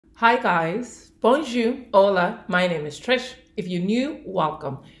Hi guys, bonjour, hola, my name is Trish. If you're new,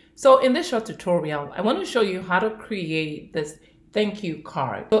 welcome. So in this short tutorial, I want to show you how to create this thank you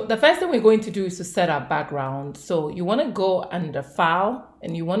card. So the first thing we're going to do is to set our background. So you want to go under File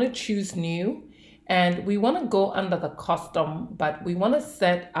and you want to choose New, and we want to go under the custom, but we want to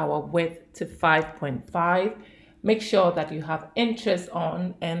set our width to 5.5. Make sure that you have inches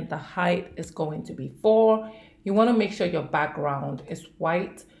on and the height is going to be 4. You want to make sure your background is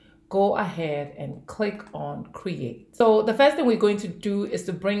white. Go ahead and click on create. So the first thing we're going to do is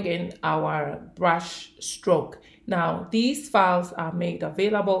to bring in our brush stroke. Now these files are made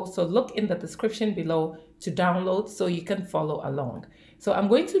available, so look in the description below to download so you can follow along. So I'm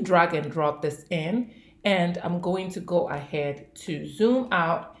going to drag and drop this in, and I'm going to go ahead to zoom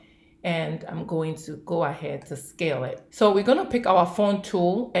out, and I'm going to go ahead to scale it. So we're going to pick our font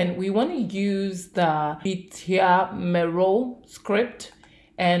tool and we want to use the Mero script.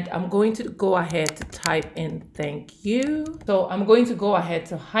 And I'm going to go ahead to type in thank you. So I'm going to go ahead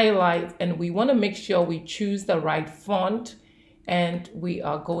to highlight, and we want to make sure we choose the right font, and we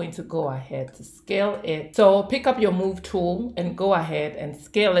are going to go ahead to scale it. So pick up your move tool and go ahead and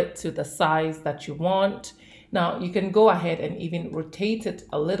scale it to the size that you want. Now you can go ahead and even rotate it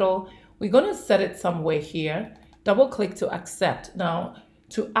a little. We're going to set it somewhere here. Double click to accept. Now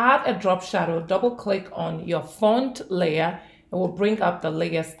to add a drop shadow, double click on your font layer. It will bring up the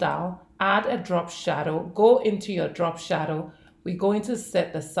layer style, add a drop shadow, go into your drop shadow. We're going to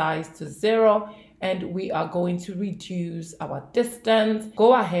set the size to 0, and we are going to reduce our distance.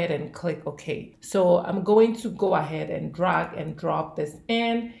 Go ahead and click OK. So I'm going to go ahead and drag and drop this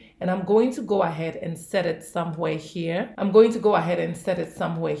in, and I'm going to go ahead and set it somewhere here.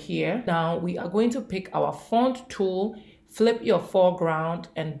 Now we are going to pick our font tool, flip your foreground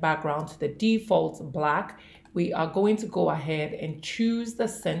and background to the default black. We are going to go ahead and choose the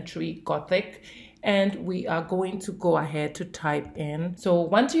Century Gothic, and we are going to go ahead to type in. So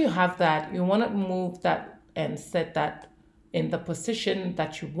once you have that, you want to move that and set that in the position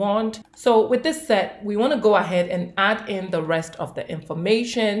that you want. So with this set, we want to go ahead and add in the rest of the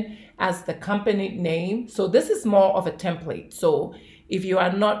information as the company name. So this is more of a template. So if you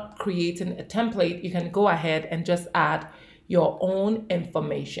are not creating a template, you can go ahead and just add your own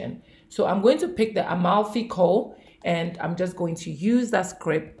information. So I'm going to pick the Amalfi Co, and I'm just going to use that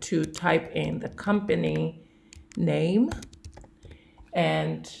script to type in the company name,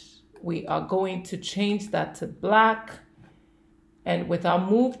 and we are going to change that to black. And with our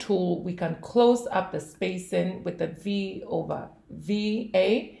move tool, we can close up the spacing with the V over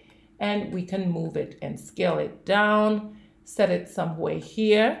VA, and we can move it and scale it down, set it somewhere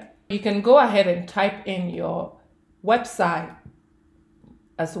here. You can go ahead and type in your website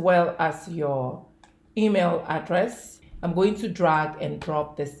as well as your email address. I'm going to drag and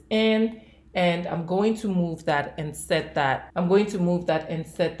drop this in, and I'm going to move that and set that.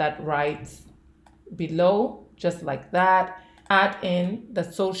 Right below, just like that. Add in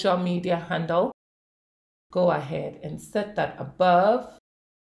the social media handle. Go ahead and set that above.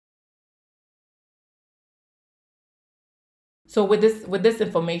 So with this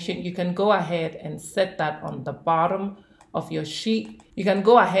information, you can go ahead and set that on the bottom of your sheet. You can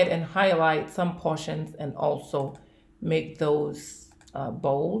go ahead and highlight some portions and also make those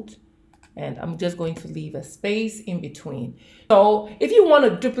bold. And I'm just going to leave a space in between. So if you want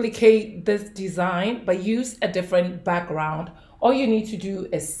to duplicate this design but use a different background, all you need to do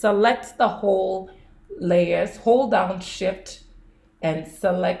is select the whole layers, hold down Shift and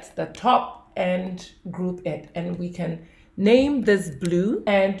select the top and group it. And we can name this blue,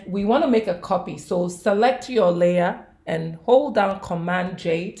 and we want to make a copy. So select your layer and hold down Command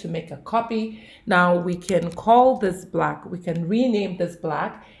J to make a copy. Now we can call this black. We can rename this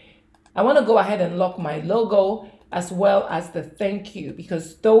black. I want to go ahead and lock my logo as well as the thank you,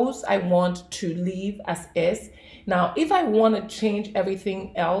 because those I want to leave as is. Now, if I want to change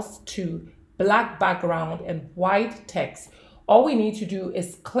everything else to black background and white text, all we need to do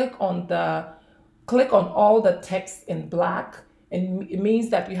is click on all the text in black. And it means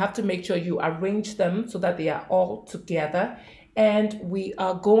that you have to make sure you arrange them so that they are all together. And we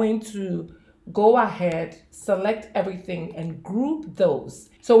are going to go ahead, select everything and group those.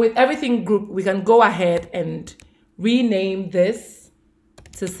 So with everything grouped, we can go ahead and rename this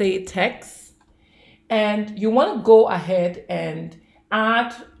to say text. And you want to go ahead and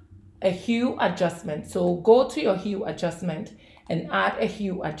add a hue adjustment. So go to your hue adjustment and add a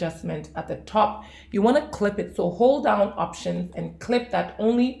hue adjustment at the top. You want to clip it, so hold down Options and clip that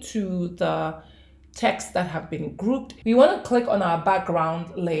only to the text that have been grouped. We want to click on our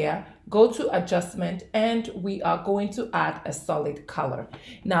background layer, go to adjustment, and we are going to add a solid color.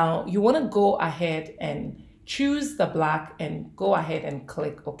 Now you want to go ahead and choose the black and go ahead and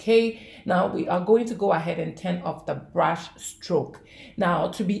click OK. Now we are going to go ahead and turn off the brush stroke. Now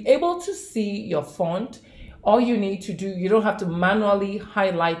to be able to see your font, all you need to do, you don't have to manually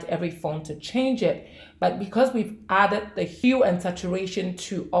highlight every font to change it, but because we've added the hue and saturation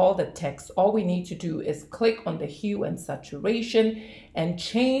to all the text, all we need to do is click on the hue and saturation and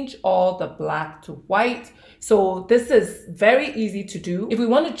change all the black to white. So this is very easy to do. If we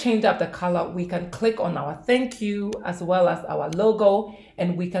want to change up the color, we can click on our thank you as well as our logo,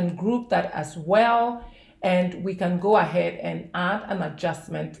 and we can group that as well. And we can go ahead and add an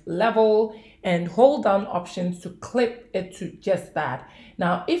adjustment level and hold down options to clip it to just that.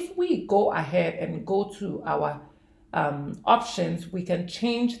 Now, if we go ahead and go to our options, we can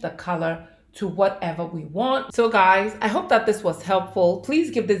change the color to whatever we want. So guys, I hope that this was helpful. Please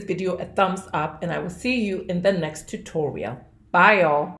give this video a thumbs up, and I will see you in the next tutorial. Bye y'all.